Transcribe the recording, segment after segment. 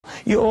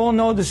You all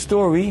know the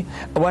story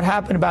of what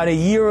happened about a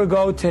year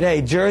ago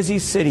today, Jersey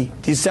City,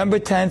 December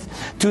 10th,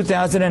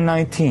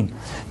 2019.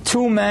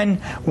 Two men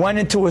went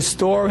into a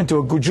store, into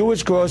a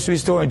Jewish grocery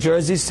store in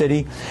Jersey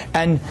City,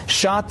 and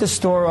shot the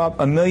store up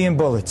 1,000,000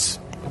 bullets.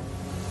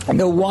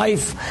 The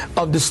wife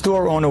of the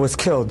store owner was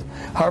killed.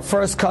 Her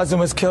first cousin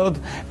was killed,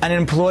 an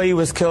employee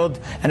was killed,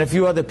 and a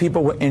few other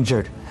people were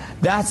injured.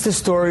 That's the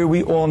story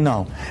we all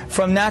know.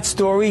 From that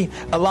story,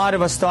 a lot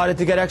of us started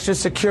to get extra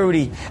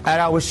security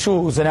at our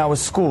shuls and our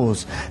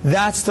schools.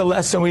 That's the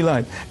lesson we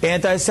learned.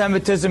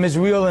 Anti-Semitism is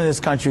real in this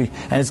country,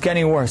 and it's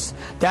getting worse.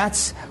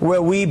 That's where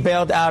we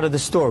bailed out of the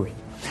story.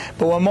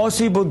 But what most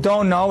people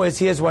don't know is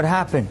here's what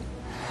happened.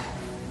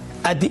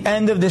 At the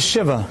end of the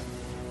Shiva,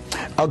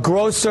 a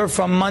grocer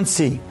from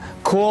Muncie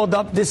called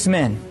up this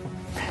man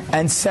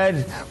and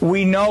said,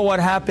 "We know what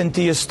happened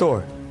to your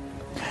store.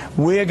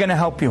 We're going to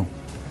help you."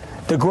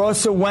 The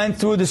grocer went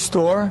through the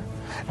store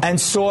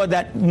and saw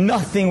that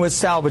nothing was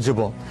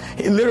salvageable.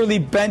 He literally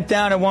bent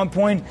down at one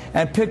point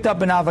and picked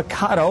up an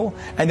avocado,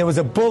 and there was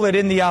a bullet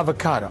in the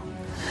avocado.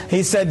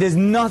 He said, "There's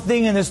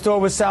nothing in the store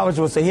was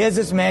salvageable." So here's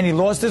this man, he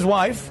lost his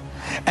wife,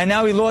 and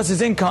now he lost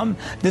his income,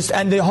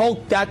 and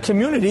that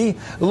community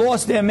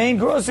lost their main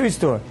grocery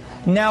store.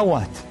 Now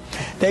what?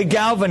 They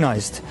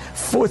galvanized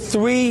for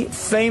 3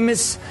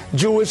 famous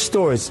Jewish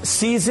stores: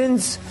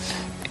 Seasons,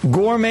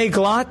 Gourmet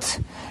Glatt,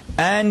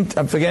 and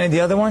I'm forgetting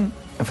the other one.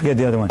 I forget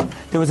the other one.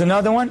 There was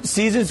another one: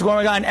 Seasons,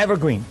 Gourmet Glatt, and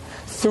Evergreen.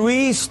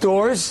 3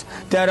 stores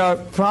that are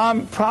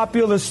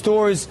popular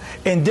stores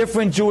in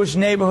different Jewish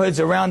neighborhoods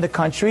around the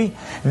country.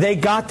 They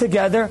got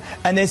together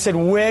and they said,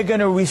 "We're going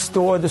to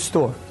restore the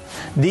store."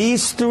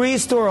 These 3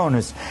 store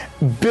owners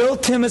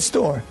built him a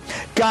store,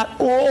 got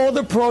all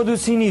the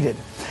produce he needed.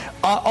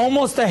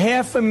 Almost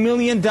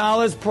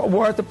 $500,000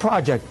 worth of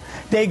project.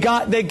 They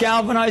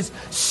galvanized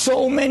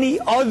so many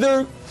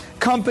other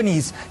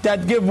companies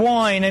that give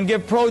wine and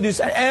give produce,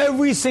 and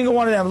every single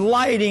one of them,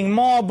 lighting,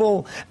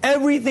 marble,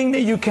 everything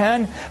that you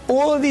can.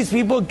 All of these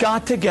people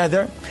got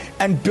together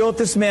and built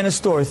this man a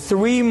store.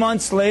 3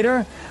 months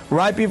later,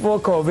 right before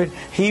COVID,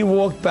 he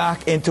walked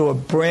back into a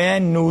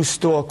brand new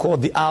store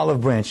called the Olive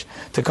Branch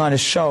to kind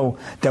of show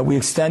that we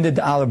extended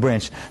the Olive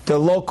Branch. The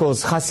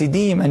locals,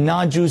 Hasidim and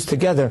non-Jews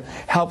together,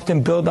 helped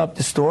him build up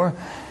the store.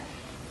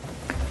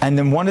 And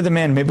then one of the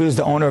men, maybe it was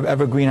the owner of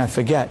Evergreen, I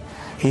forget,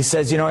 he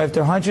says, if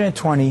they're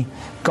 120,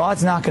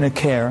 God's not going to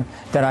care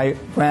that I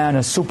ran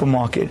a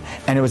supermarket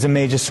and it was a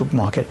major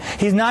supermarket.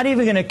 He's not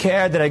even going to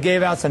care that I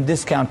gave out some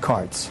discount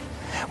cards.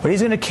 What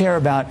he's going to care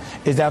about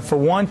is that for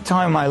one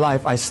time in my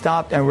life, I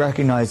stopped and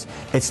recognized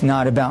it's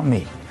not about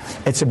me.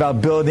 It's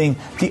about building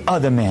the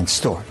other man's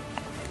store.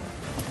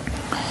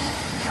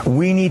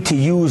 We need to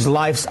use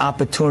life's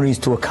opportunities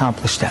to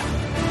accomplish that.